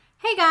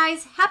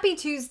guys, happy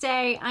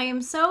Tuesday. I am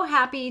so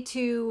happy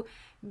to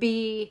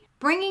be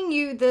bringing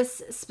you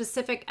this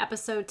specific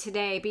episode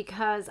today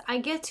because I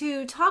get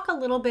to talk a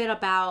little bit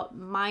about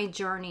my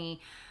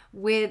journey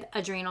with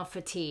adrenal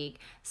fatigue.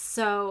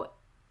 So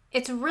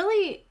it's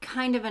really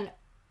kind of an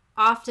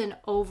often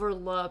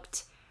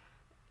overlooked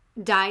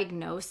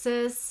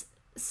diagnosis,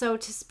 so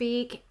to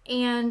speak,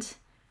 and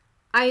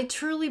I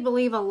truly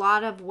believe a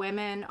lot of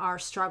women are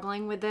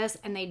struggling with this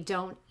and they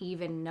don't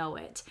even know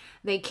it.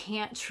 They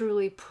can't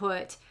truly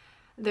put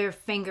their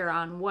finger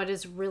on what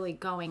is really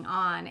going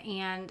on,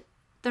 and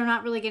they're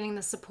not really getting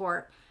the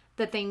support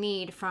that they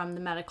need from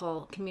the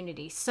medical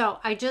community. So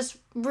I just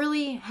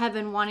really have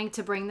been wanting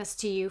to bring this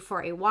to you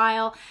for a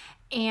while,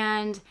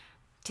 and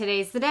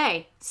today's the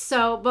day.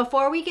 So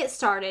before we get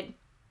started,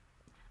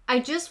 I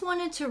just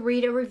wanted to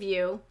read a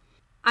review.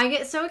 I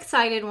get so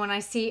excited when I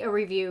see a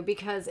review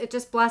because it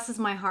just blesses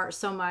my heart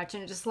so much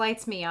and it just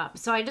lights me up.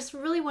 So I just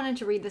really wanted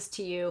to read this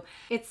to you.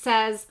 It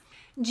says,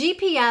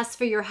 GPS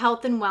for your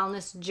health and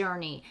wellness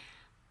journey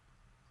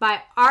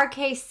by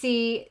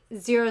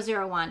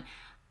RKC001.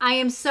 I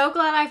am so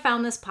glad I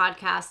found this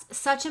podcast.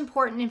 Such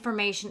important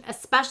information,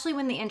 especially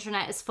when the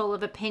internet is full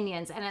of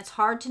opinions and it's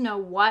hard to know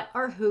what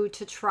or who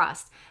to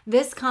trust.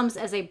 This comes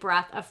as a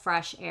breath of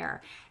fresh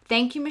air.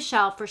 Thank you,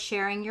 Michelle, for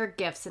sharing your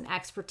gifts and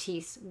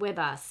expertise with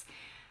us.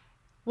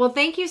 Well,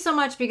 thank you so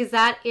much, because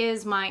that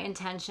is my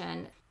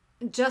intention,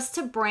 just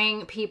to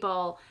bring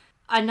people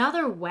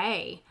another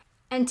way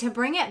and to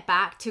bring it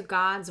back to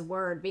God's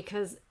word,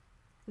 because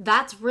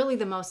that's really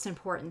the most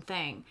important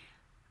thing.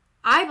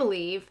 I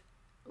believe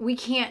we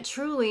can't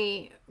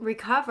truly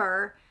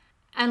recover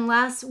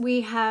unless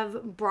we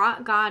have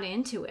brought God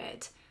into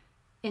it,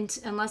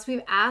 unless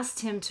we've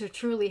asked him to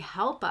truly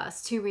help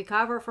us to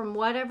recover from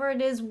whatever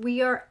it is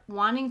we are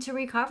wanting to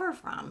recover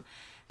from.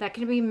 That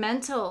can be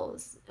mental,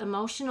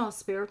 emotional,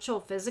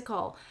 spiritual,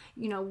 physical.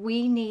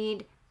 We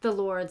need the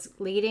Lord's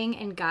leading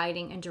and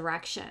guiding and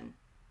direction.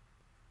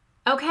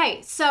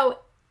 Okay, so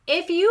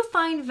if you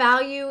find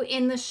value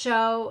in the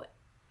show,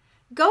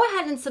 go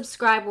ahead and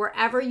subscribe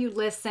wherever you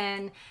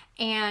listen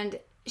and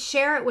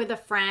share it with a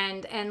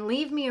friend and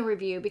leave me a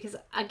review, because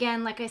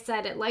again, like I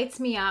said, it lights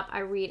me up. I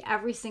read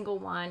every single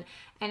one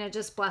and it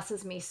just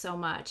blesses me so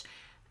much.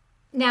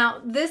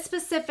 Now, this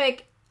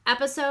specific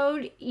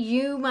episode,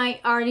 you might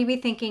already be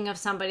thinking of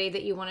somebody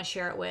that you want to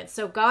share it with.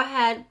 So go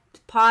ahead,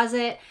 pause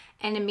it,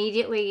 and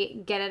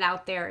immediately get it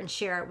out there and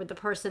share it with the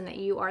person that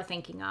you are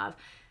thinking of.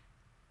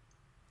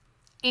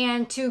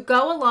 And to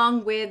go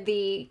along with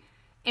the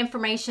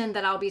information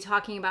that I'll be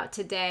talking about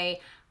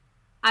today,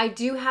 I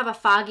do have a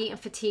foggy and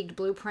fatigued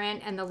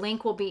blueprint, and the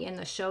link will be in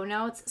the show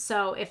notes.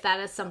 So if that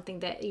is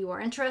something that you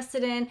are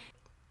interested in,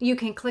 you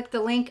can click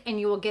the link and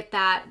you will get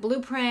that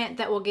blueprint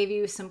that will give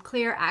you some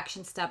clear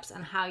action steps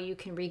on how you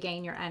can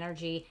regain your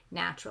energy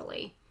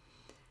naturally.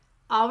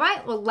 All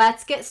right, well,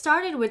 let's get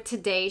started with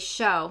today's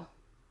show.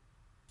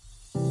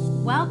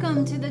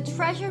 Welcome to the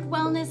Treasured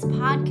Wellness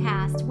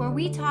Podcast, where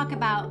we talk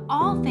about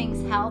all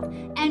things health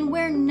and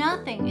where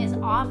nothing is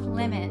off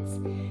limits.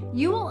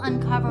 You will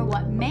uncover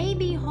what may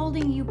be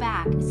holding you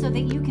back so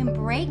that you can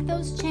break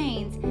those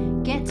chains,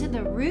 get to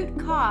the root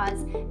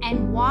cause,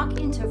 and walk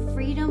into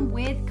freedom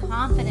with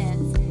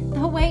confidence,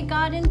 the way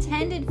God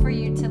intended for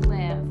you to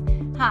live.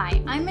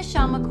 Hi, I'm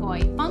Michelle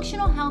McCoy,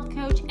 functional health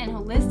coach and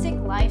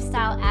holistic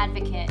lifestyle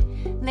advocate.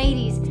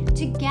 Ladies,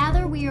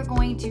 together we are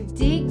going to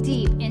dig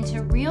deep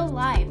into real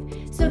life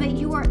so that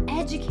you are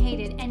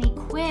educated and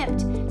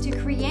equipped to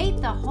create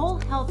the whole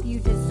health you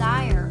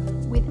desire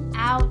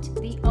without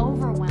the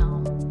overwhelm.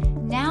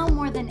 Now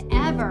more than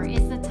ever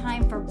is the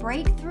time for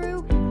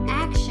breakthrough,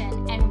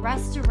 action, and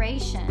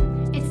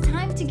restoration. It's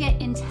time to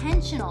get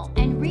intentional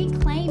and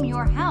reclaim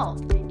your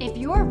health. If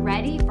you're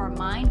ready for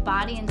mind,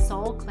 body, and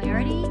soul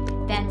clarity,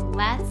 then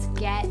let's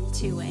get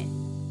to it.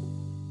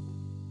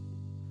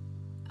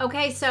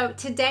 Okay, so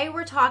today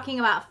we're talking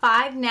about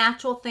 5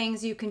 natural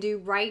things you can do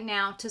right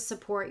now to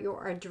support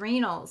your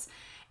adrenals.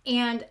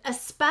 And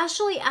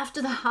especially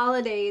after the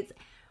holidays,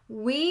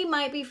 we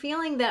might be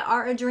feeling that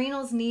our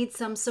adrenals need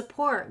some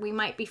support. We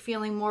might be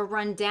feeling more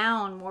run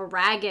down, more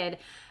ragged,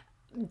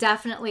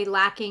 definitely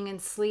lacking in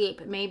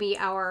sleep. Maybe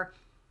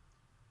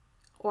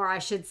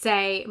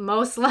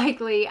most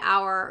likely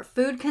our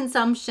food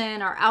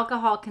consumption, our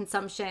alcohol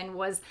consumption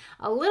was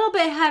a little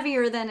bit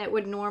heavier than it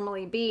would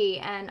normally be.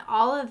 And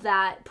all of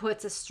that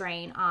puts a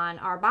strain on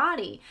our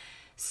body.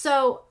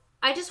 So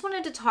I just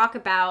wanted to talk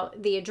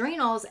about the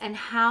adrenals and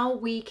how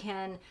we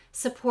can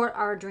support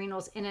our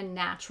adrenals in a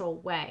natural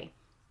way.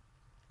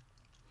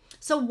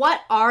 So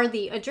what are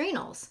the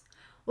adrenals?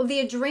 Well, the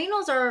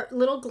adrenals are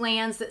little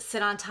glands that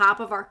sit on top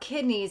of our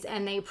kidneys,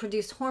 and they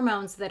produce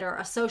hormones that are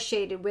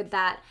associated with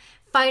that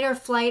fight or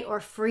flight or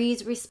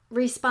freeze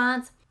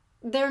response.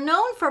 They're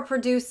known for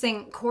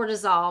producing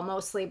cortisol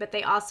mostly, but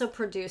they also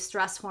produce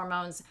stress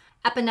hormones,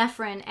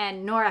 epinephrine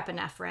and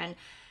norepinephrine.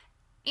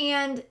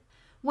 And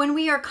when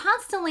we are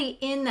constantly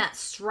in that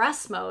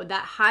stress mode,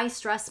 that high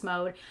stress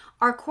mode,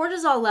 our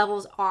cortisol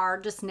levels are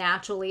just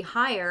naturally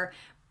higher,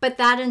 but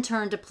that in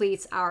turn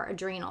depletes our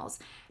adrenals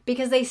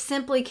because they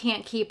simply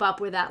can't keep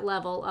up with that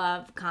level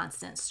of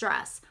constant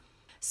stress.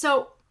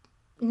 So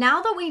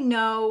now that we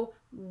know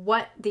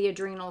what the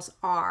adrenals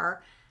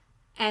are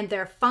and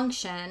their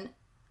function,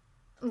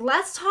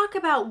 let's talk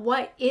about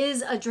what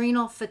is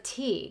adrenal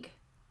fatigue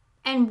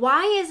and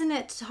why isn't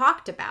it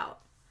talked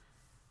about?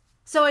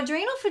 So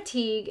adrenal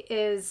fatigue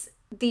is,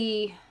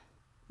 the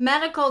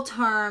medical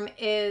term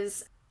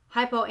is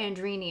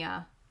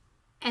hypoandrenia,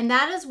 and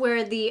that is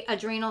where the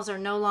adrenals are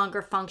no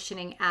longer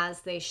functioning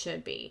as they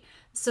should be.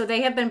 So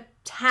they have been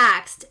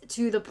taxed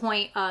to the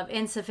point of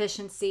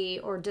insufficiency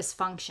or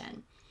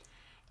dysfunction.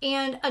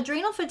 And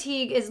adrenal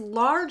fatigue is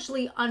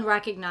largely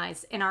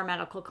unrecognized in our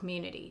medical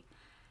community.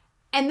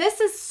 And this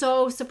is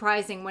so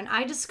surprising. When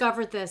I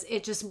discovered this,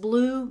 it just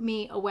blew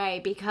me away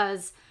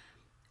because,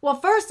 well,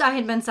 first I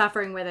had been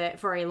suffering with it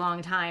for a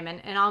long time,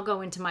 and I'll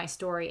go into my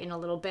story in a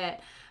little bit.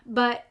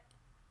 But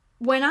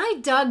when I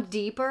dug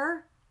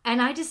deeper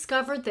and I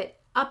discovered that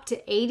up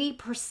to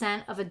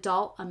 80% of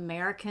adult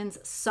Americans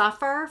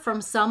suffer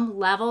from some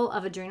level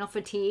of adrenal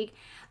fatigue,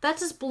 that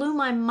just blew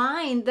my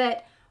mind.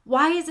 That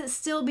why is it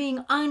still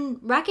being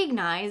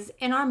unrecognized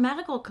in our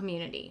medical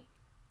community?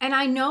 And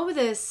I know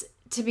this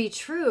to be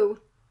true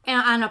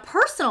on a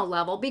personal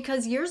level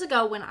because years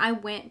ago when I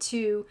went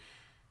to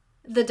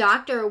the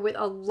doctor with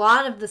a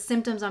lot of the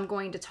symptoms I'm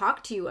going to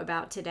talk to you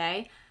about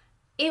today,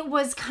 it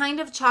was kind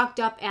of chalked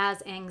up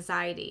as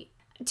anxiety.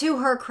 To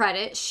her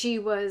credit, she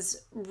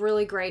was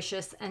really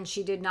gracious and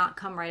she did not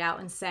come right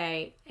out and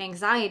say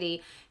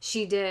anxiety.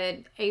 She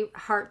did a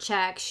heart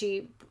check.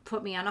 She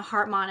put me on a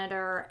heart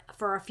monitor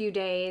for a few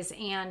days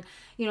and,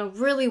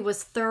 really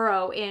was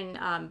thorough in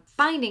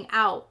finding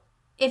out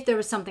if there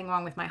was something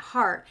wrong with my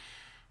heart.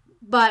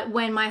 But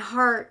when my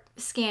heart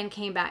scan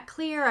came back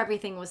clear,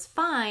 everything was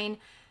fine.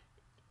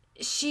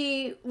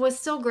 She was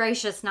still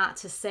gracious not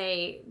to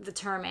say the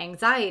term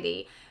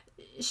anxiety.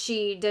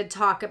 She did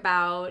talk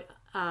about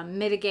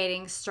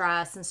mitigating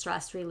stress and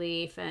stress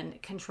relief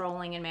and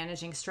controlling and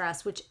managing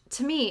stress, which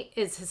to me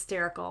is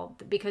hysterical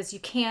because you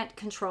can't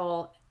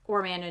control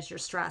or manage your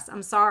stress.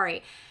 I'm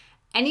sorry.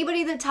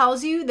 Anybody that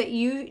tells you that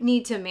you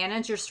need to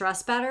manage your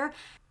stress better,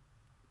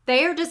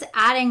 they are just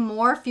adding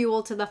more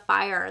fuel to the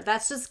fire.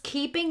 That's just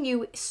keeping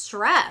you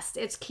stressed.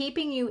 It's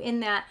keeping you in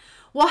that,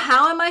 well,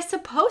 how am I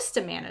supposed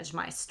to manage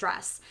my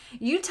stress?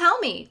 You tell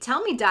me,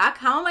 doc,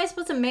 how am I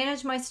supposed to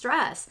manage my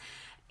stress?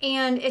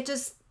 And it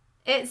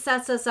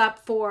sets us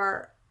up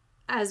for,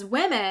 as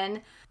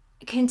women,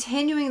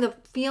 continuing the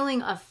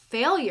feeling of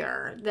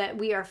failure that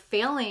we are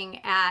failing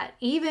at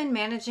even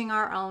managing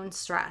our own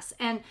stress.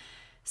 And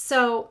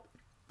so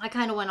I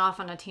kind of went off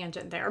on a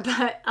tangent there,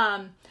 but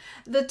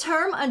the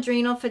term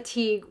adrenal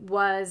fatigue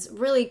was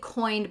really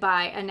coined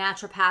by a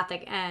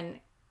naturopathic and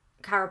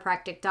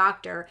chiropractic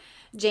doctor,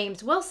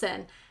 James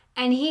Wilson.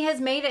 And he has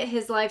made it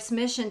his life's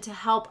mission to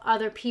help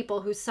other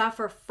people who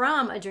suffer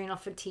from adrenal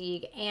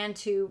fatigue and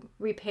to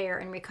repair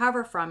and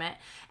recover from it.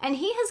 And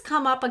he has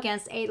come up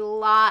against a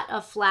lot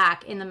of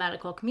flack in the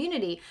medical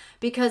community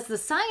because the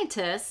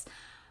scientists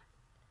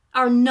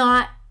are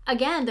not,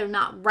 again, they're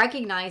not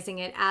recognizing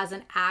it as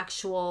an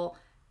actual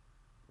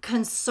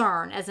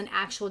concern, as an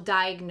actual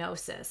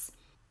diagnosis.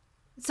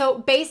 So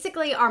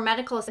basically our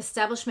medical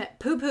establishment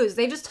poo-poos.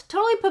 They just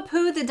totally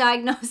poo-poo the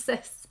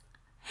diagnosis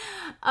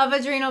of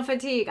adrenal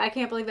fatigue. I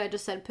can't believe I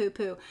just said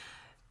poo-poo.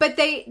 But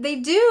they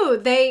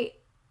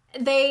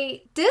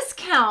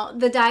discount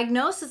the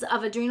diagnosis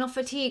of adrenal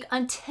fatigue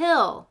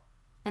until,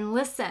 and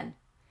listen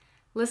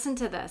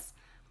to this,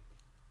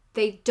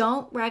 they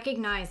don't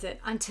recognize it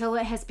until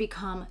it has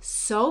become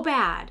so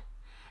bad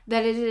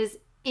that it is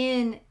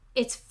in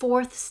its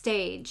fourth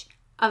stage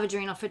of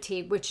adrenal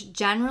fatigue, which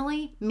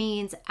generally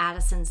means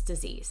Addison's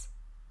disease.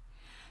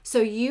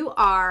 So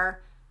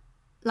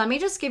let me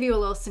just give you a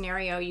little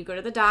scenario. You go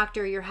to the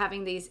doctor, you're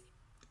having these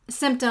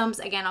symptoms.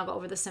 Again, I'll go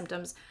over the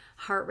symptoms: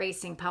 heart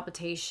racing,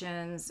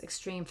 palpitations,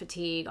 extreme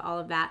fatigue, all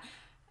of that.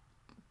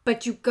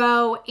 But you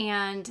go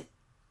and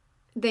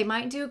they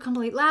might do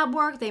complete lab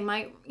work. They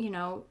might,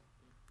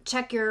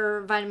 check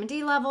your vitamin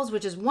D levels,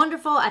 which is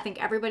wonderful. I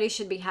think everybody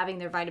should be having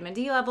their vitamin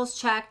D levels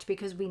checked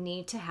because we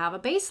need to have a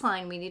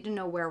baseline. We need to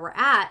know where we're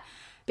at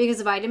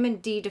because vitamin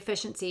D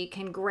deficiency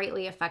can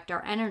greatly affect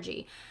our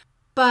energy.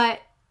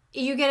 But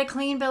you get a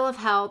clean bill of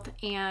health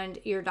and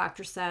your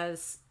doctor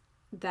says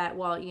that,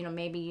 well,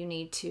 maybe you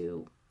need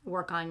to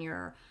work on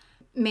your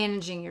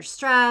managing your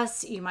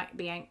stress. You might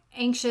be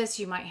anxious.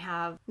 You might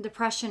have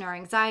depression or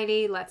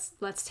anxiety.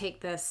 Let's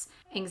take this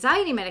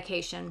anxiety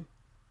medication,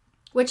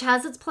 which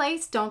has its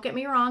place. Don't get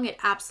me wrong. It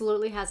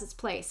absolutely has its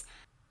place.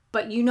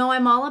 But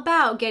I'm all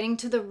about getting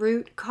to the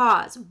root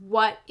cause.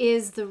 What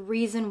is the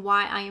reason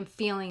why I am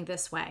feeling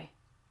this way?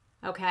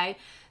 Okay.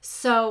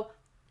 So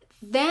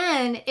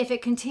then if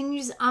it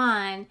continues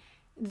on,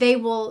 they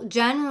will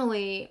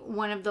generally,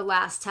 one of the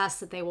last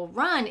tests that they will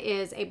run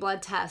is a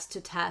blood test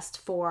to test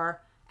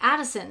for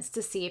Addison's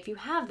to see if you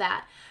have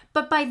that.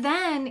 But by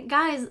then,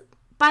 guys,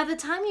 by the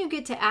time you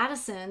get to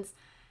Addison's,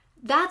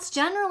 that's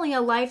generally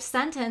a life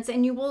sentence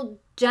and you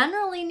will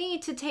generally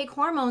need to take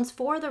hormones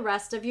for the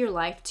rest of your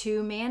life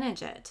to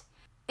manage it.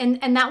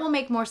 And that will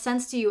make more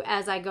sense to you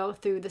as I go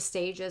through the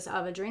stages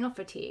of adrenal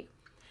fatigue.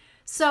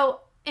 So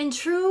in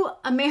true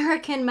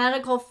American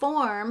medical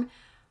form,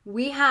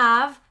 we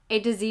have a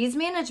disease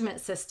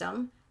management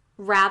system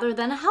rather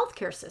than a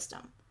healthcare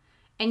system.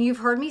 And you've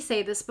heard me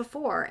say this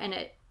before, and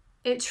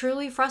it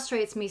truly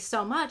frustrates me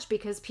so much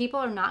because people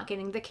are not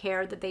getting the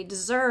care that they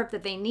deserve,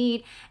 that they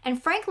need,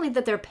 and frankly,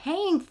 that they're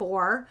paying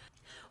for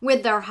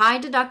with their high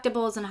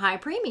deductibles and high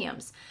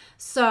premiums.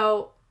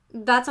 So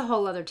that's a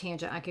whole other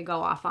tangent I could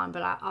go off on,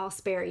 but I'll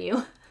spare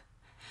you.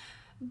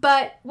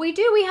 But we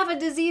have a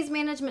disease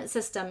management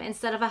system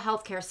instead of a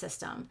healthcare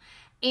system.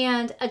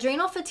 And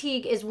adrenal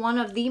fatigue is one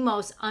of the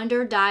most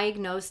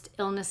underdiagnosed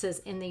illnesses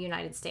in the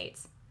United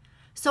States.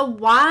 So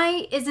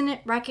why isn't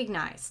it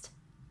recognized?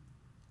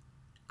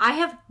 I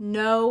have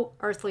no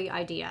earthly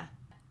idea.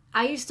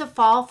 I used to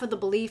fall for the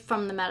belief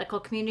from the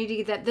medical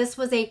community that this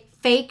was a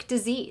fake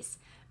disease.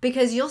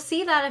 Because you'll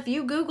see that if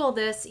you Google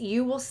this,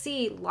 you will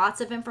see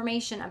lots of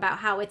information about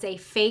how it's a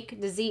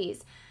fake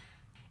disease.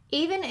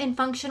 Even in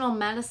functional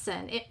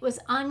medicine, it was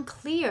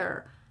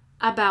unclear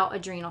about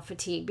adrenal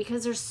fatigue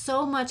because there's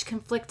so much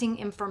conflicting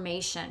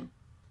information.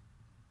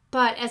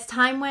 But as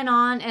time went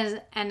on,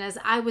 and as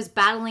I was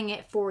battling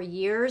it for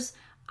years,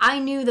 I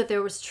knew that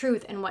there was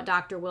truth in what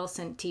Dr.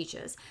 Wilson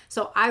teaches.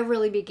 So I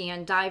really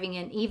began diving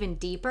in even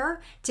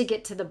deeper to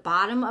get to the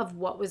bottom of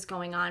what was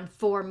going on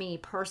for me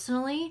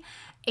personally.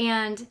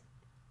 And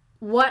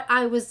what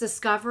I was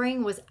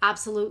discovering was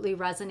absolutely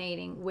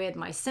resonating with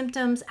my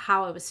symptoms,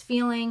 how I was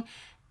feeling.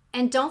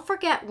 And don't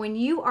forget, when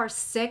you are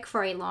sick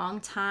for a long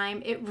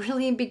time, it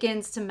really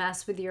begins to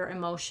mess with your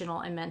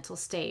emotional and mental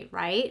state,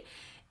 right?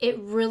 It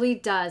really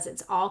does.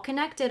 It's all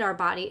connected. Our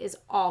body is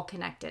all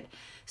connected.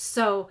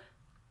 So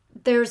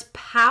there's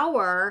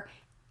power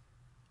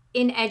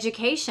in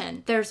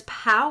education. There's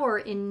power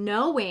in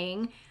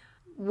knowing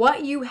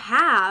what you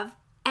have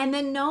and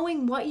then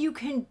knowing what you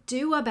can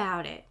do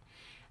about it.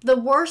 The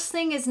worst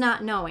thing is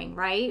not knowing,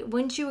 right?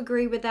 Wouldn't you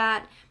agree with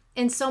that?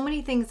 In so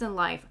many things in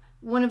life,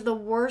 one of the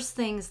worst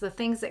things, the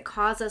things that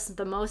cause us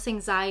the most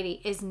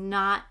anxiety is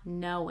not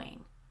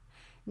knowing.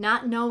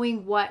 Not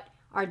knowing what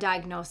our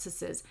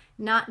diagnosis is,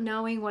 not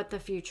knowing what the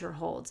future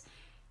holds.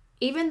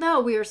 Even though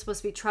we are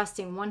supposed to be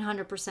trusting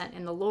 100%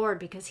 in the Lord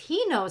because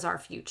He knows our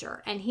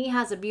future and He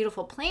has a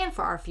beautiful plan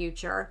for our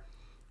future,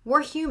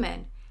 we're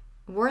human.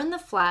 We're in the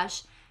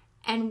flesh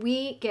and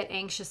we get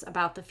anxious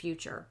about the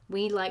future.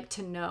 We like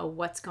to know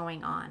what's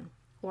going on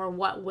or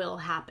what will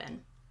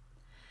happen.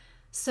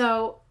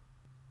 So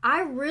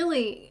I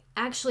really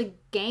actually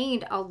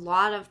gained a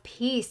lot of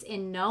peace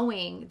in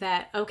knowing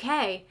that,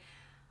 okay,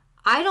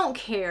 I don't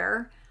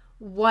care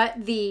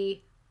what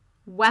the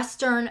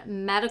Western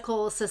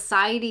medical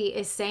society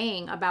is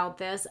saying about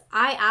this.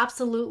 I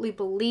absolutely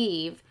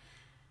believe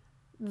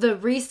the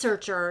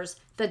researchers,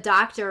 the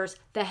doctors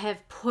that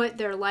have put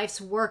their life's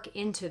work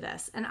into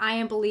this. And I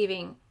am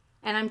believing,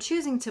 and I'm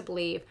choosing to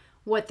believe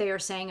what they are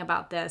saying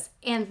about this.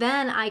 And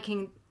then I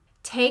can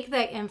take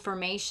that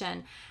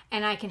information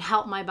and I can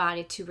help my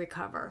body to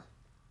recover.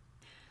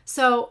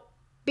 So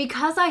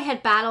because I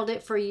had battled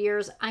it for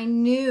years, I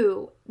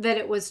knew that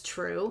it was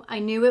true. I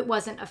knew it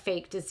wasn't a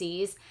fake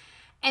disease.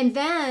 And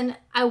then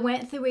I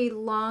went through a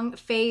long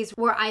phase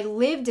where I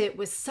lived it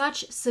with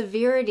such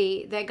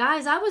severity that,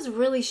 guys, I was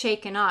really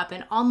shaken up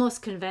and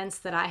almost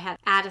convinced that I had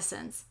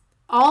Addison's.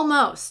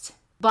 Almost.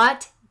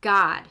 But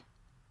God.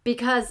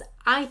 Because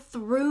I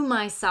threw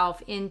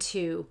myself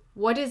into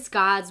what does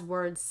God's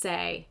word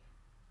say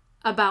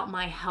about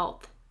my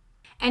health.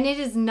 And it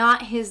is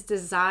not His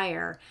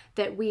desire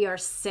that we are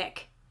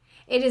sick.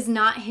 It is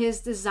not His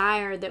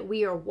desire that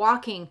we are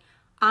walking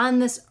on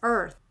this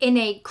earth in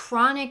a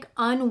chronic,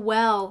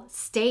 unwell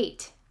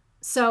state.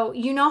 So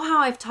you know how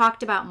I've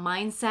talked about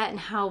mindset and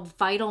how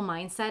vital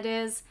mindset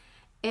is?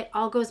 It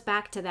all goes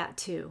back to that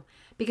too.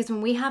 Because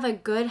when we have a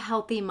good,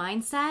 healthy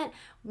mindset,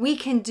 we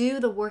can do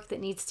the work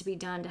that needs to be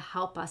done to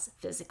help us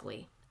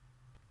physically.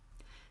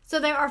 So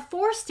there are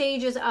 4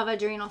 stages of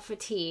adrenal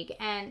fatigue,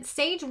 and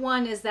stage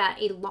 1 is that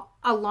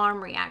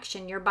alarm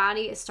reaction. Your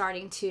body is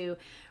starting to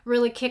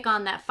really kick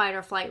on that fight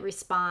or flight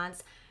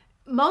response.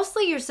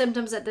 Mostly your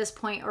symptoms at this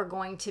point are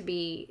going to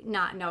be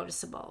not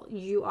noticeable.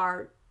 You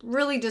are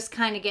really just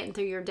kind of getting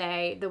through your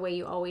day the way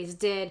you always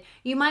did.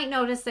 You might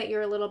notice that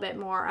you're a little bit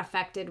more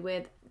affected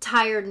with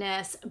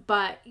tiredness,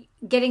 but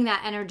getting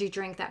that energy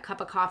drink, that cup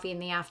of coffee in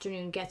the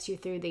afternoon gets you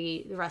through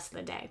the rest of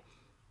the day.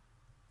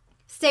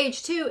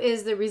 Stage 2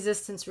 is the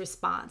resistance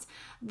response.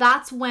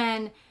 That's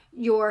when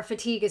your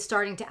fatigue is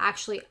starting to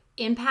actually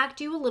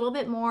impact you a little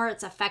bit more.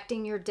 It's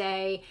affecting your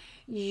day.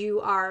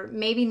 You are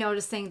maybe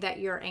noticing that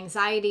your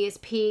anxiety is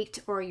peaked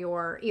or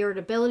your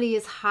irritability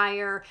is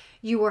higher.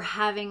 You are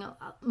having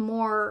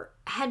more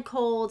head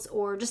colds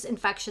or just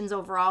infections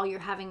overall. You're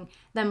having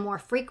them more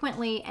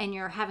frequently and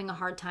you're having a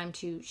hard time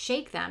to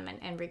shake them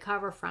and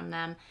recover from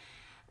them.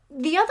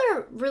 The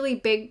other really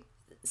big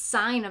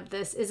sign of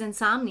this is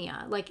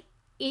insomnia. Like,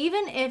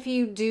 even if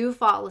you do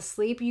fall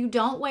asleep, you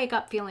don't wake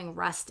up feeling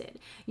rested.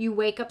 You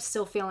wake up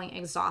still feeling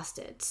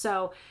exhausted.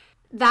 So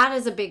that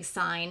is a big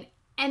sign.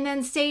 And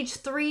then stage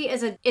 3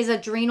 is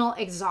adrenal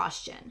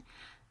exhaustion.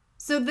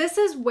 So this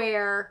is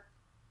where,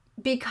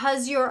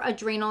 because your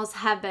adrenals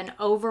have been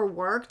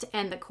overworked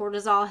and the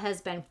cortisol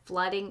has been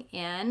flooding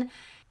in,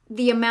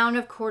 the amount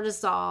of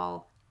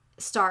cortisol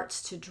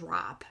starts to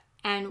drop.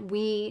 And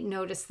we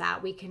notice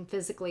that. We can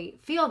physically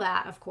feel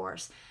that, of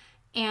course.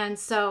 And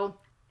so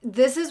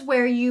this is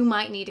where you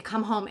might need to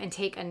come home and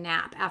take a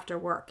nap after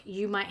work.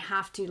 You might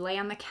have to lay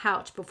on the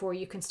couch before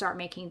you can start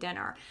making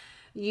dinner.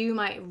 You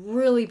might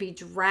really be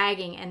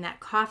dragging, and that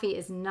coffee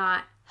is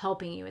not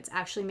helping you. It's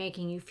actually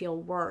making you feel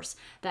worse.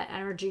 That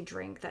energy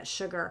drink, that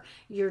sugar,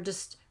 you're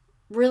just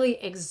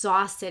really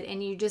exhausted,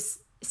 and you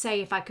just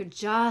say, if I could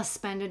just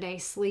spend a day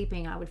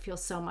sleeping, I would feel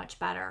so much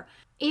better.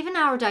 Even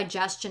our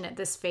digestion at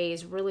this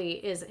phase really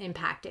is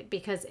impacted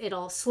because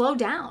it'll slow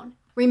down.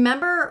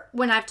 Remember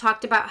when I've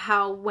talked about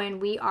how when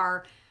we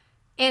are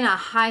in a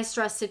high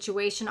stress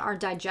situation, our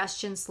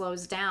digestion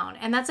slows down,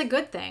 and that's a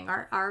good thing.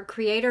 Our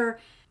creator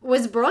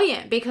was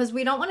brilliant, because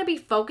we don't want to be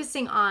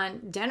focusing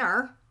on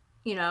dinner,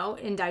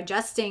 and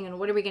digesting and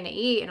what are we going to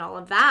eat and all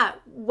of that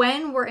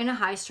when we're in a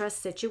high stress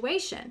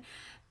situation.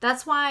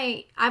 That's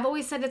why I've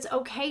always said it's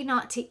okay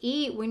not to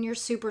eat when you're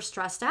super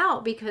stressed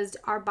out, because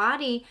our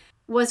body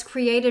was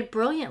created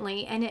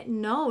brilliantly and it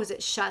knows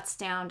it shuts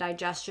down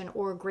digestion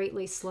or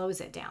greatly slows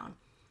it down.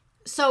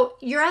 So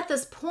you're at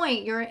this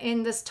point, you're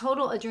in this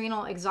total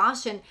adrenal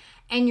exhaustion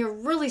and you're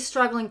really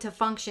struggling to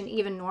function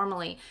even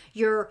normally.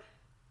 Your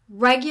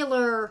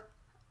regular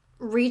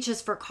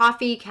reaches for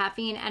coffee,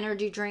 caffeine,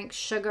 energy drinks,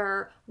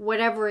 sugar,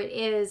 whatever it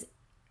is,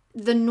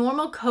 the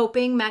normal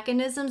coping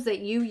mechanisms that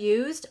you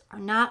used are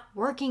not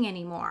working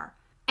anymore.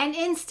 And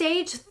in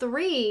stage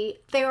 3,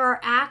 there are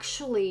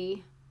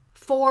actually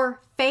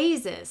 4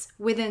 phases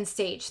within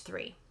stage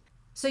 3.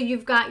 So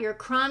you've got your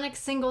chronic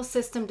single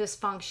system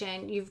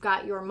dysfunction, you've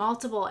got your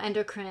multiple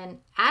endocrine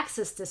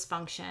axis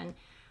dysfunction,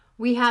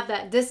 we have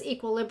that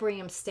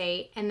disequilibrium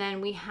state, and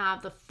then we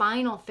have the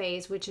final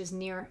phase, which is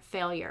near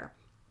failure.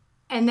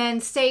 And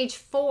then stage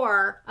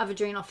 4 of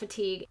adrenal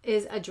fatigue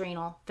is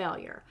adrenal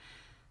failure.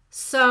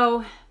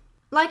 So,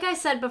 like I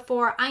said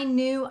before, I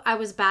knew I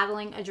was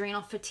battling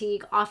adrenal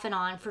fatigue off and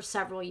on for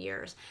several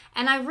years.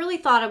 And I really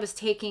thought I was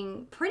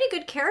taking pretty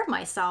good care of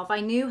myself. I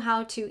knew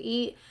how to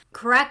eat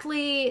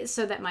correctly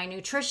so that my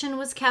nutrition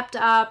was kept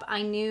up.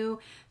 I knew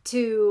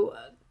to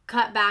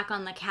cut back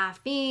on the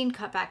caffeine,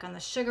 cut back on the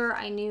sugar.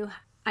 I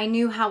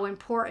knew how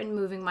important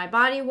moving my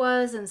body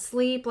was and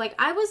sleep. Like,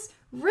 I was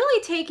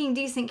really taking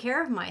decent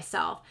care of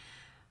myself.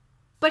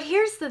 But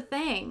here's the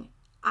thing.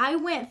 I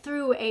went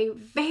through a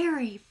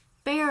very,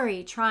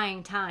 very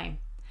trying time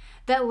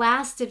that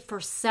lasted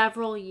for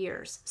several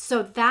years.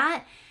 So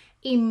that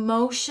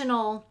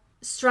emotional,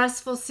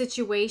 stressful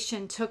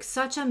situation took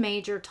such a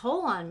major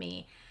toll on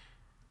me.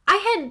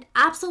 I had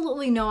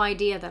absolutely no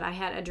idea that I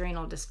had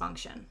adrenal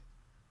dysfunction.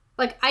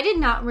 Like, I did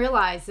not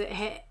realize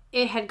that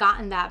it had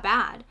gotten that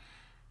bad.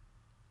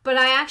 But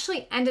I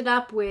actually ended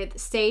up with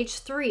stage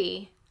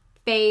 3,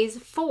 phase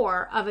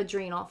 4 of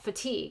adrenal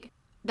fatigue.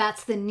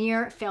 That's the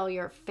near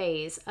failure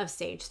phase of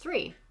stage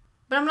 3.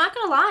 But I'm not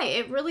going to lie,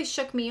 it really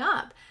shook me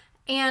up.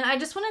 And I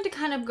just wanted to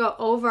kind of go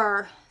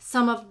over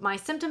some of my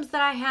symptoms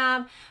that I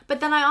have. But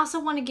then I also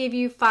want to give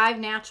you 5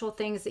 natural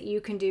things that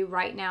you can do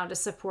right now to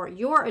support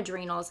your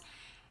adrenals.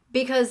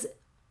 Because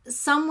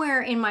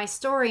somewhere in my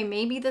story,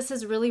 maybe this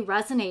is really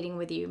resonating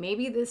with you.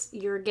 Maybe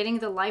you're getting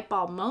the light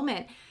bulb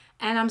moment.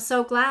 And I'm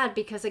so glad,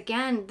 because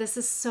again, this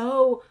is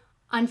so,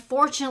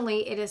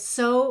 unfortunately, it is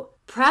so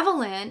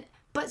prevalent,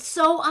 but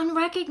so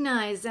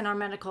unrecognized in our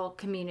medical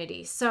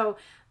community. So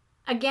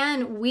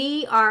again,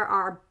 we are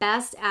our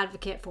best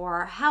advocate for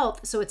our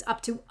health. So it's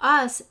up to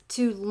us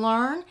to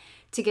learn,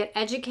 to get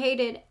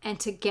educated, and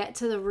to get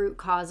to the root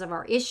cause of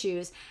our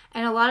issues.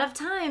 And a lot of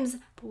times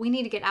we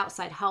need to get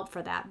outside help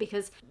for that,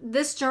 because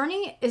this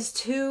journey is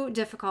too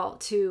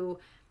difficult to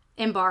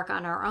embark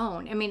on our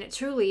own. I mean, it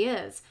truly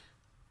is.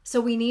 So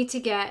we need to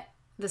get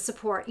the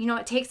support.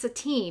 It takes a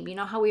team. You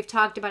know how we've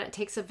talked about it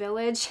takes a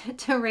village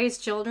to raise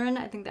children?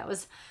 I think that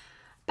was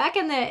back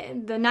in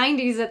the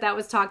 90s that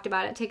was talked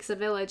about. It takes a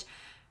village.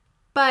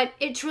 But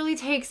it truly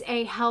takes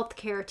a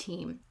healthcare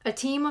team, a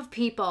team of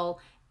people.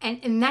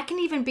 And that can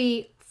even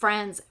be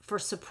friends for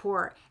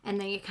support and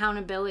the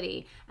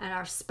accountability, and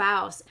our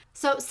spouse.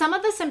 So some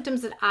of the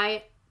symptoms that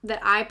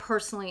I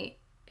personally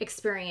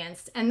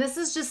experienced, and this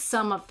is just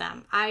some of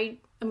them. I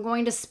am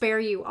going to spare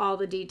you all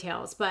the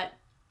details, but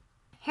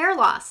hair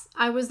loss.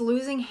 I was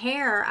losing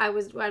hair.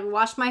 I'd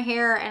wash my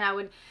hair and I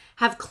would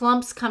have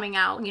clumps coming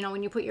out.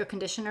 When you put your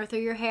conditioner through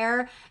your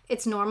hair,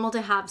 it's normal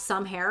to have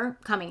some hair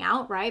coming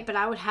out, right? But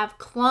I would have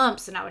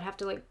clumps and I would have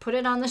to put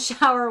it on the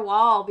shower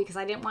wall because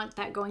I didn't want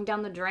that going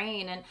down the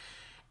drain. And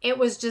it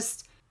was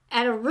just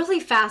at a really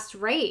fast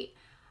rate.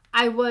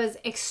 I was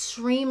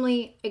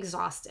extremely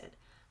exhausted.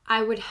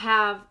 I would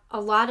have a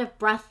lot of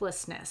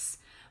breathlessness,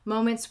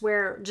 moments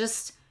where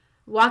just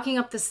walking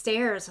up the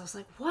stairs, I was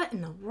like, what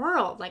in the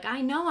world?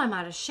 I know I'm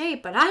out of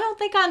shape, but I don't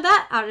think I'm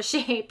that out of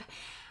shape.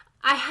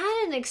 I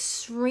had an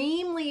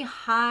extremely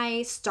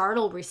high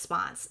startle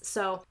response.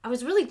 So I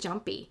was really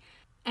jumpy.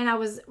 And I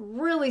was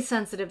really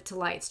sensitive to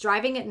lights.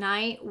 Driving at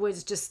night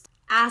was just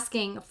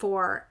asking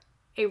for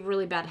a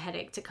really bad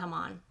headache to come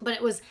on. But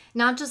it was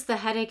not just the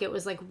headache, it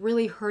was like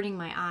really hurting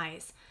my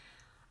eyes.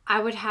 I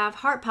would have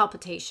heart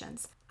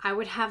palpitations. I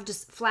would have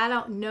just flat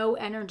out no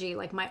energy.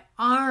 Like my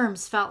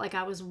arms felt like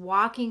I was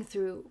walking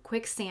through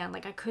quicksand.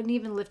 Like I couldn't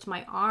even lift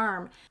my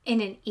arm in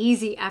an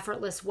easy,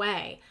 effortless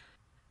way.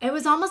 It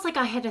was almost like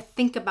I had to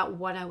think about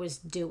what I was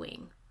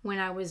doing when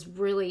I was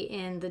really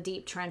in the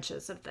deep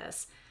trenches of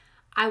this.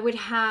 I would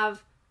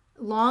have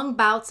long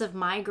bouts of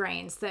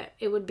migraines that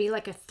it would be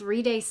like a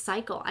 3-day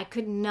cycle. I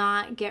could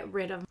not get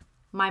rid of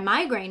my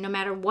migraine no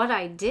matter what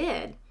I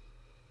did.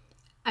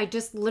 I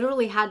just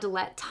literally had to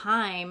let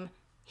time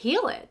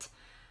heal it.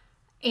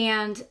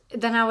 And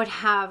then I would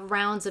have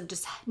rounds of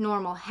just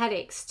normal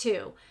headaches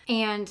too.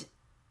 And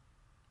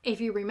if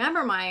you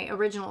remember my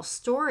original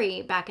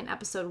story back in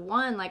episode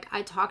 1, like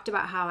I talked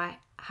about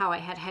how I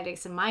had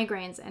headaches and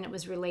migraines and it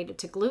was related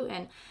to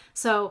gluten.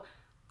 So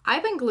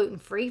I've been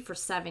gluten-free for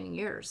 7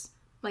 years,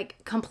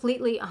 like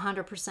completely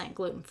 100%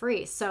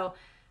 gluten-free. So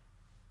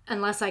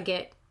unless I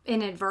get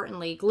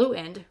inadvertently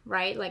glutened,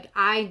 right? Like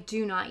I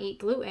do not eat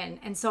gluten.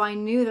 And so I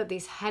knew that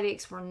these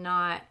headaches were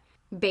not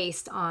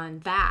based on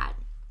that.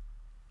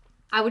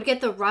 I would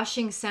get the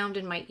rushing sound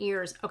in my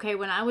ears. Okay,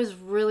 when I was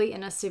really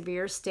in a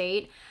severe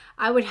state,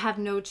 I would have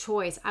no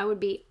choice. I would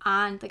be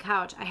on the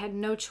couch. I had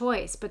no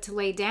choice but to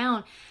lay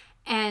down.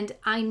 And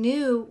I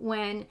knew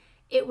when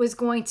it was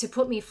going to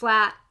put me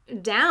flat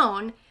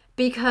down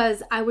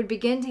because I would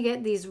begin to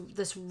get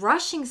this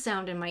rushing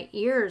sound in my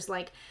ears,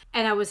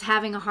 and I was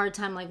having a hard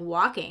time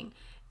walking.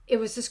 It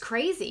was just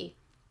crazy.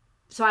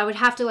 So I would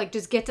have to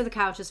just get to the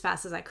couch as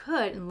fast as I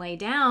could and lay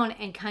down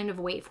and kind of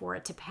wait for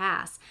it to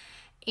pass.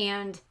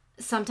 And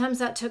sometimes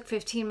that took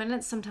 15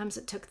 minutes. Sometimes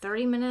it took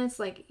 30 minutes.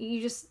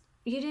 You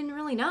didn't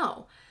really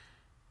know.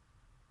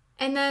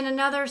 And then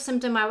another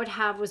symptom I would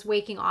have was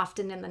waking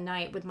often in the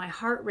night with my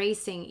heart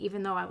racing,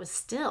 even though I was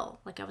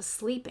still, I was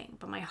sleeping.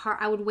 But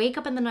I would wake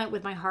up in the night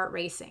with my heart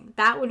racing.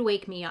 That would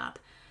wake me up.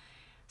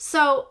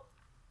 So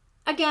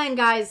again,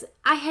 guys,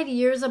 I had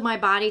years of my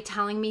body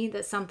telling me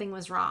that something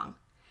was wrong.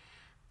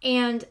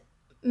 And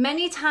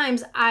many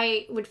times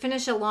I would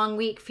finish a long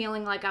week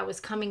feeling like I was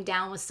coming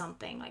down with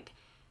something,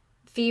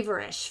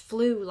 feverish,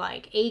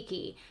 flu-like,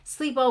 achy.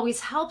 Sleep always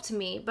helped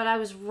me, but I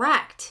was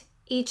wrecked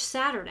each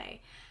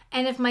Saturday.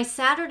 And if my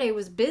Saturday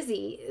was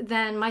busy,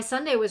 then my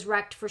Sunday was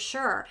wrecked for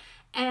sure.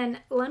 And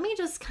let me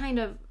just kind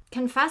of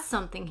confess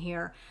something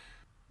here.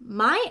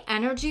 My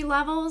energy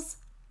levels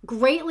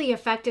greatly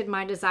affected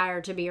my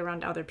desire to be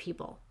around other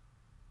people.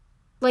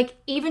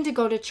 Even to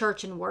go to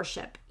church and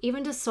worship,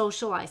 even to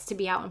socialize, to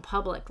be out in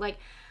public.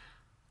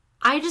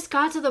 I just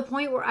got to the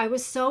point where I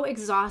was so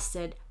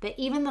exhausted that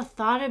even the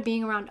thought of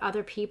being around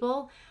other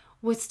people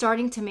was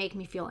starting to make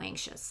me feel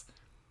anxious.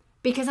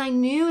 Because I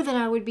knew that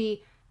I would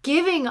be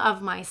giving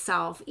of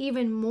myself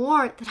even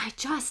more that I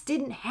just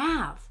didn't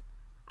have.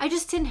 I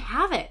just didn't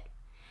have it.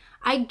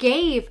 I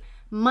gave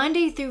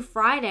Monday through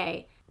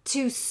Friday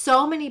to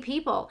so many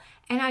people,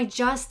 and I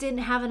just didn't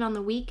have it on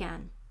the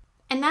weekend.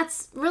 And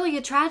that's really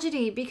a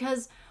tragedy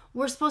because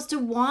we're supposed to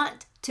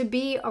want to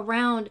be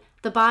around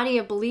the body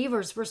of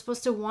believers. We're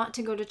supposed to want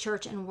to go to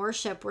church and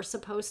worship. We're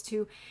supposed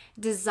to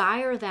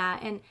desire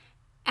that. And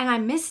I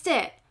missed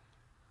it.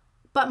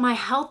 But my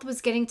health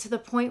was getting to the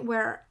point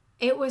where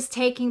it was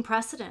taking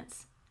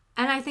precedence.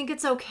 And I think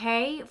it's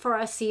okay for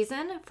a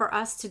season for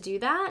us to do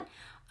that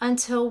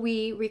until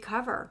we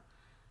recover.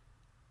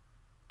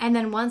 And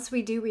then once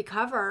we do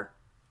recover,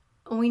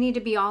 we need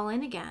to be all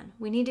in again.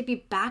 We need to be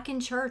back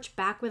in church,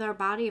 back with our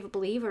body of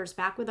believers,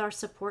 back with our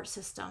support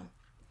system.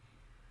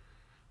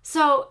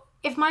 So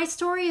if my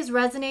story is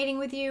resonating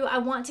with you, I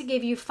want to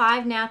give you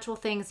 5 natural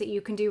things that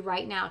you can do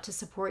right now to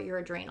support your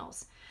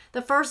adrenals.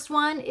 The first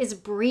one is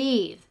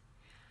breathe.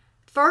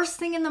 First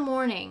thing in the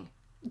morning,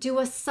 do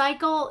a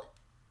cycle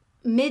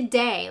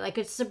midday,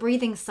 it's a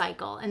breathing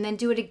cycle, and then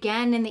do it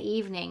again in the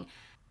evening.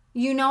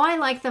 You know, I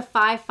like the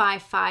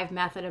 5-5-5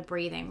 method of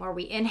breathing, where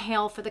we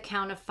inhale for the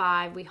count of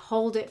 5, we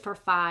hold it for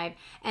 5,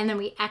 and then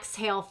we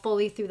exhale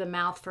fully through the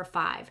mouth for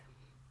 5.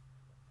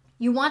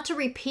 You want to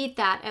repeat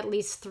that at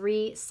least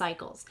 3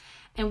 cycles.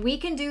 And we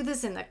can do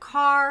this in the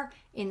car,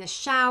 in the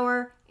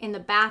shower, in the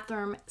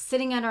bathroom,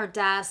 sitting at our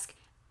desk,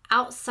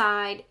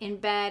 outside, in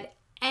bed,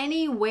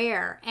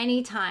 anywhere,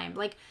 anytime.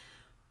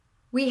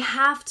 We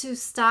have to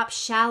stop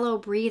shallow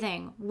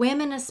breathing.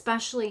 Women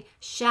especially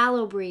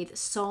shallow breathe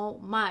so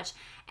much,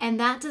 and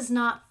that does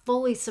not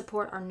fully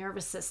support our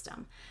nervous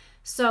system.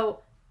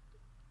 So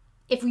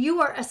if you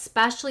are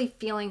especially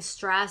feeling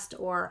stressed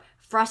or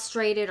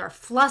frustrated or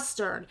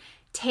flustered,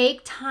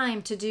 take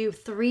time to do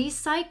 3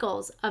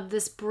 cycles of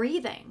this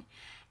breathing,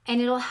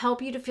 and it'll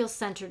help you to feel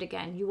centered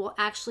again. You will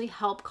actually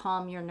help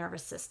calm your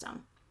nervous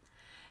system.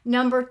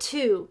 Number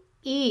 2,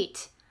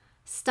 eat.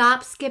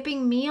 Stop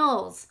skipping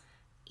meals.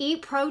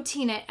 Eat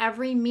protein at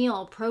every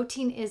meal.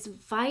 Protein is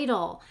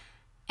vital.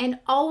 And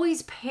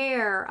always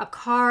pair a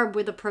carb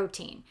with a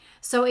protein.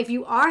 So if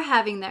you are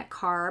having that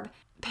carb,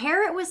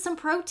 pair it with some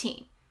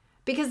protein.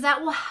 because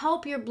that will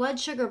help your blood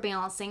sugar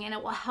balancing and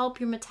it will help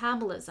your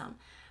metabolism.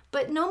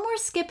 But no more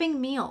skipping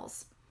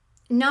meals.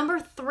 Number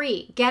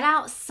 3, get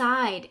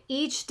outside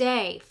each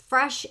day,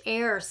 fresh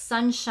air,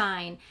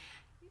 sunshine,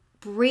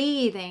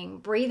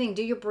 breathing,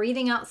 do your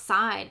breathing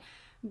outside,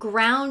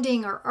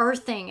 grounding or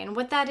earthing. And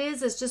what that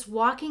is just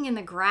walking in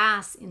the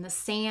grass, in the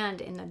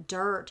sand, in the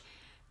dirt,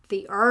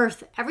 the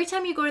earth. Every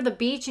time you go to the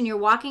beach and you're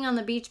walking on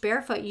the beach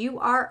barefoot, you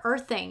are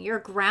earthing, you're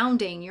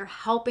grounding, you're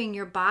helping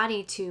your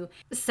body to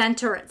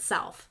center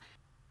itself.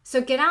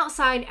 So get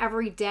outside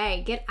every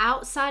day. Get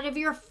outside of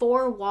your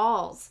 4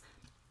 walls.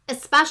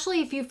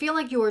 Especially if you feel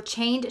like you were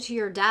chained to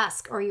your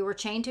desk or you were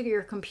chained to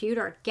your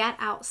computer, get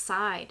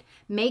outside.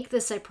 Make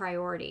this a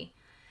priority.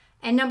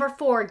 And number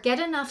 4, get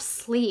enough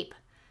sleep.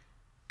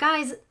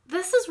 Guys,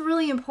 this is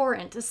really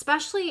important,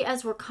 especially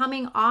as we're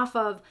coming off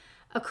of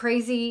a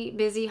crazy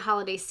busy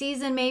holiday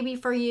season maybe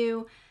for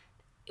you,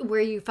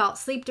 where you felt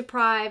sleep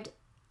deprived.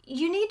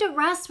 You need to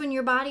rest when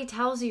your body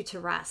tells you to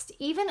rest.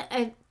 Even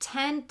a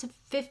 10 to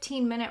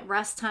 15 minute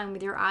rest time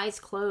with your eyes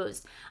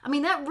closed. I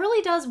mean, that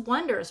really does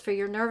wonders for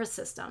your nervous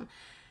system.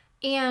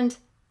 And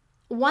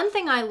one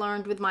thing I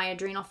learned with my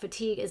adrenal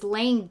fatigue is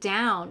laying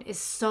down is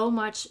so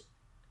much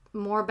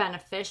more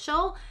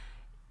beneficial.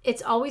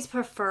 It's always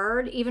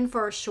preferred, even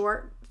for a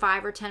short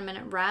 5 or 10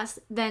 minute rest,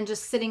 than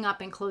just sitting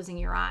up and closing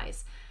your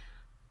eyes.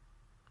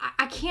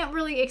 I can't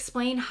really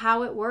explain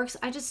how it works.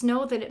 I just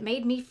know that it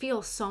made me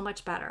feel so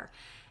much better.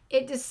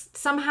 It just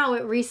somehow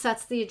it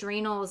resets the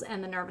adrenals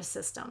and the nervous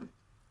system.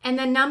 And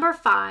then number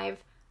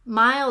 5,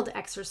 mild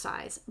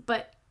exercise.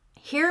 But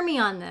hear me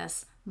on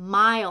this,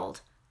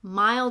 mild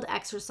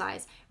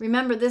exercise.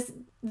 Remember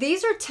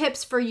these are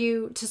tips for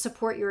you to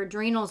support your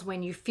adrenals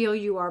when you feel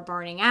you are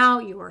burning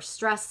out, you are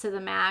stressed to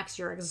the max,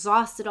 you're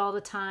exhausted all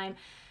the time.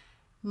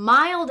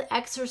 Mild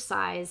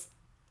exercise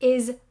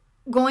is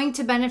going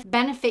to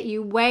benefit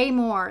you way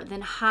more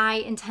than high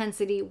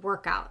intensity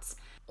workouts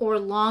or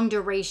long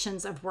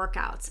durations of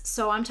workouts.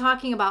 So I'm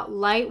talking about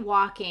light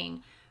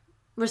walking,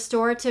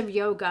 restorative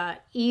yoga,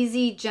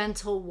 easy,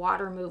 gentle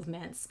water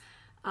movements,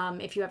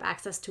 if you have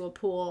access to a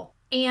pool.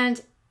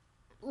 And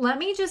let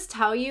me just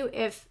tell you,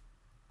 if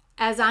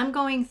as I'm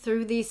going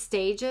through these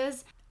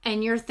stages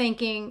and you're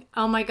thinking,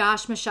 oh my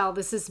gosh, Michelle,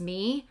 this is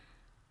me,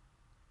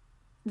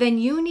 then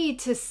you need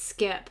to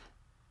skip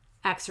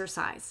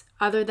exercise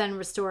other than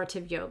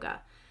restorative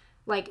yoga.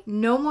 Like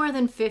no more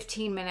than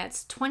 15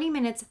 minutes, 20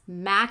 minutes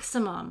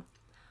maximum,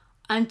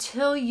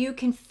 until you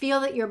can feel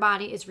that your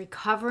body is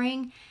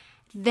recovering.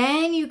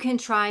 Then you can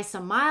try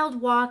some mild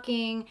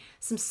walking,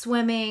 some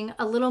swimming,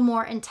 a little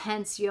more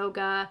intense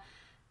yoga.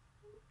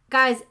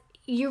 Guys,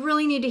 you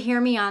really need to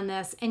hear me on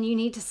this, and you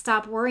need to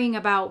stop worrying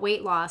about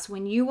weight loss.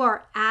 When you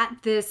are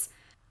at this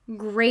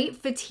great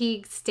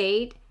fatigue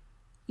state,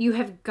 you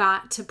have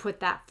got to put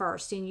that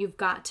first, and you've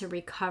got to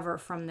recover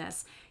from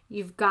this.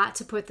 You've got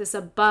to put this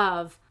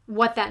above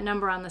what that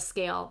number on the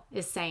scale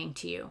is saying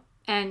to you.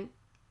 And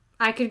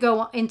I could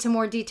go into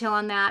more detail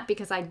on that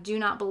because I do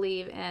not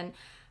believe in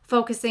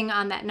focusing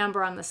on that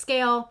number on the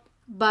scale,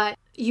 but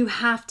you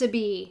have to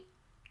be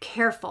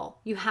careful.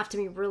 You have to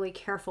be really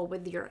careful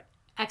with your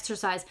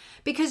exercise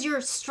because you're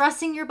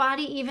stressing your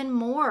body even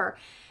more.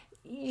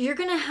 You're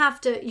going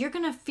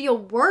to feel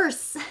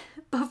worse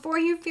before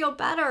you feel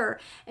better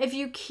if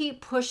you keep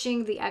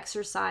pushing the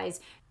exercise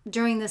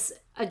during this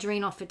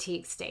adrenal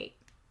fatigue state.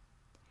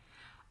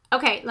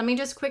 Okay, let me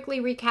just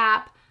quickly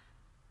recap.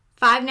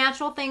 5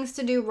 natural things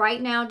to do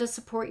right now to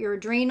support your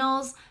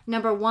adrenals.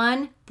 Number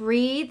 1,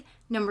 breathe.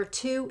 Number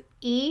 2,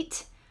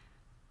 eat.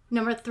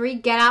 Number 3,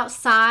 get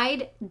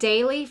outside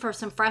daily for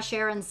some fresh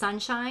air and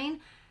sunshine.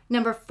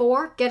 Number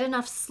 4, get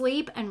enough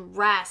sleep and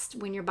rest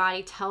when your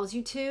body tells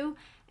you to.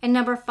 And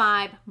number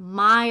 5,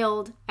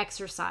 mild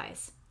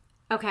exercise.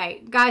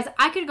 Okay, guys,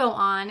 I could go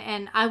on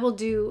and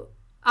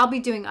I'll be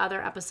doing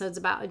other episodes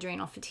about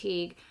adrenal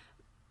fatigue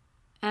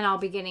and I'll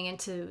be getting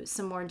into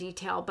some more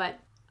detail, but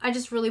I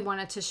just really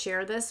wanted to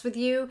share this with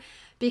you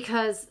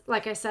because,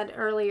 like I said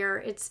earlier,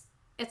 it's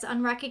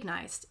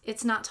unrecognized.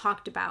 It's not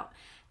talked about,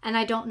 and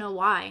I don't know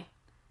why,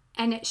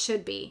 and it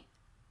should be.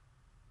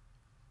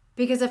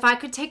 Because if I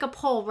could take a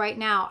poll right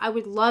now, I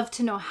would love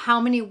to know how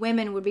many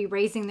women would be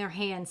raising their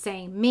hand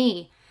saying,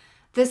 me,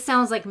 this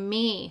sounds like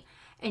me.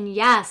 And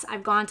yes,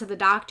 I've gone to the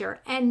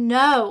doctor. And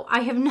no, I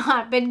have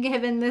not been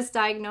given this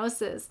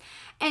diagnosis.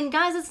 And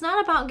guys, it's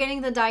not about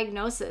getting the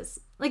diagnosis.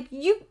 Like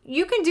you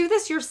can do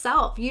this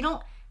yourself. You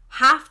don't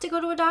have to go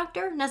to a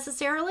doctor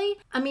necessarily.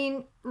 I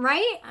mean,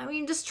 right? I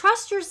mean, just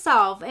trust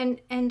yourself and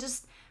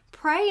just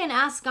pray and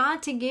ask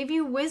God to give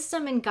you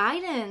wisdom and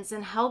guidance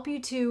and help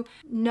you to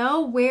know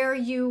where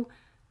you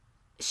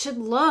should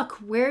look,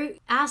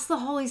 ask the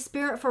Holy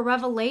Spirit for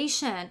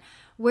revelation.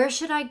 Where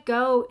should I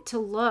go to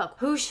look?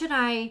 Who should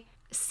I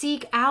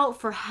seek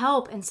out for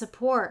help and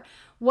support?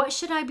 What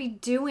should I be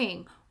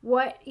doing?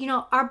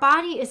 Our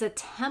body is a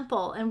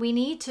temple and we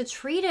need to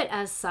treat it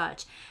as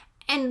such.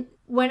 And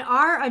when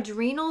our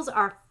adrenals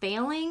are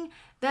failing,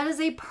 that is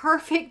a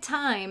perfect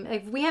time.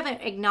 If we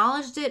haven't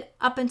acknowledged it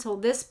up until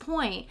this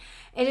point,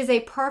 it is a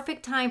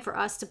perfect time for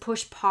us to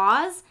push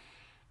pause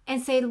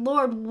and say,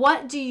 Lord,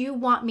 what do you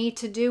want me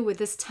to do with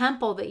this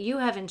temple that you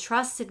have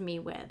entrusted me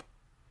with?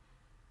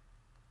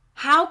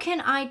 How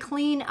can I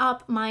clean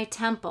up my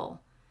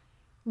temple?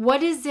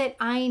 What is it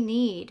I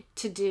need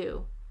to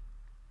do?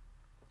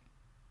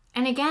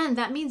 And again,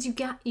 that means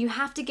you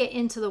have to get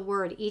into the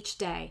Word each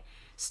day.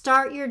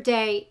 Start your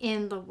day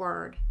in the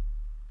Word.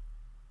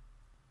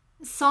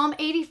 Psalm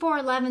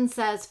 84:11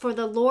 says, "For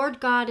the Lord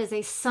God is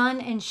a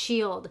sun and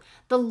shield.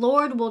 The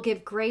Lord will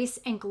give grace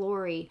and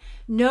glory.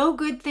 No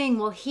good thing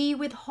will he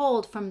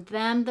withhold from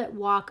them that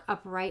walk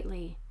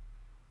uprightly."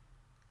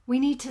 We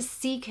need to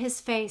seek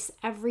his face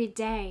every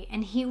day,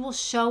 and he will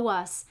show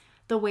us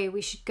the way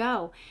we should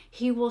go.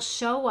 He will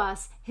show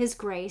us his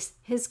grace,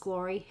 his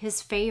glory,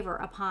 his favor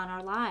upon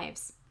our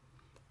lives.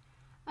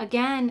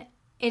 Again,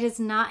 it is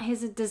not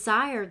his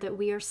desire that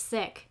we are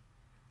sick.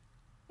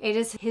 It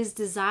is his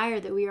desire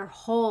that we are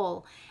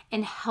whole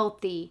and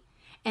healthy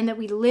and that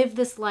we live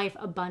this life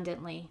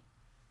abundantly.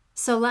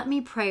 So let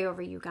me pray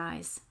over you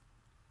guys.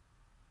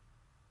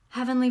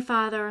 Heavenly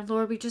Father,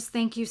 Lord, we just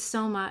thank you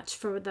so much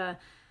for the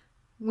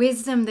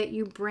wisdom that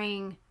you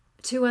bring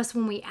to us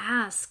when we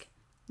ask.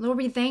 Lord,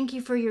 we thank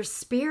you for your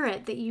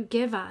Spirit that you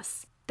give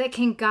us, that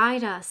can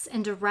guide us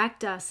and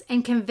direct us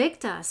and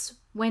convict us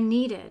when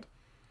needed.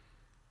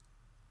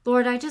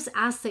 Lord, I just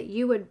ask that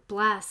you would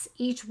bless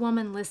each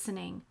woman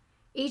listening,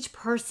 each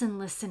person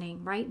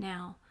listening right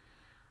now.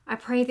 I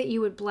pray that you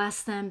would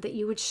bless them, that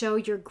you would show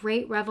your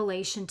great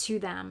revelation to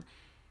them.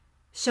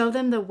 Show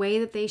them the way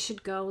that they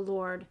should go,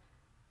 Lord,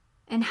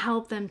 and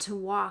help them to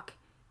walk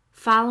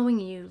following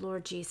you,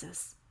 Lord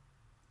Jesus.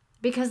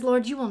 Because,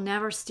 Lord, you will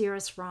never steer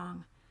us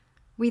wrong.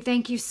 We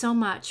thank you so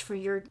much for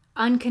your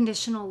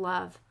unconditional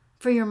love,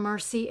 for your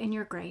mercy and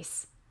your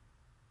grace.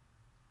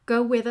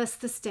 Go with us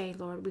this day,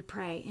 Lord, we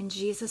pray. In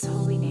Jesus'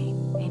 holy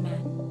name,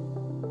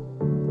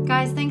 amen.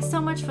 Guys, thanks so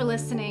much for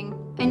listening.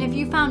 And if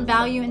you found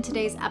value in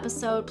today's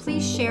episode,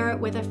 please share it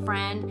with a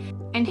friend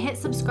and hit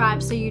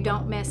subscribe so you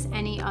don't miss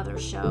any other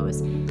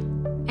shows.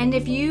 And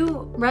if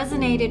you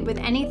resonated with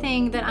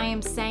anything that I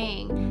am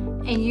saying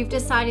and you've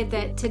decided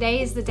that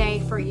today is the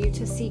day for you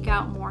to seek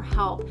out more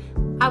help,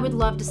 I would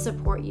love to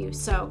support you.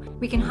 So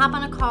we can hop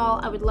on a call.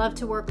 I would love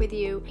to work with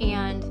you,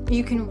 and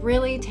you can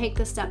really take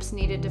the steps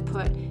needed to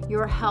put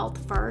your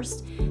health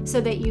first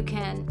so that you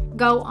can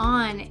go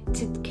on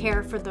to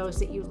care for those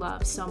that you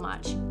love so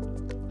much.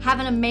 Have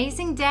an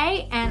amazing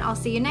day, and I'll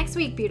see you next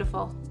week,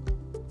 beautiful.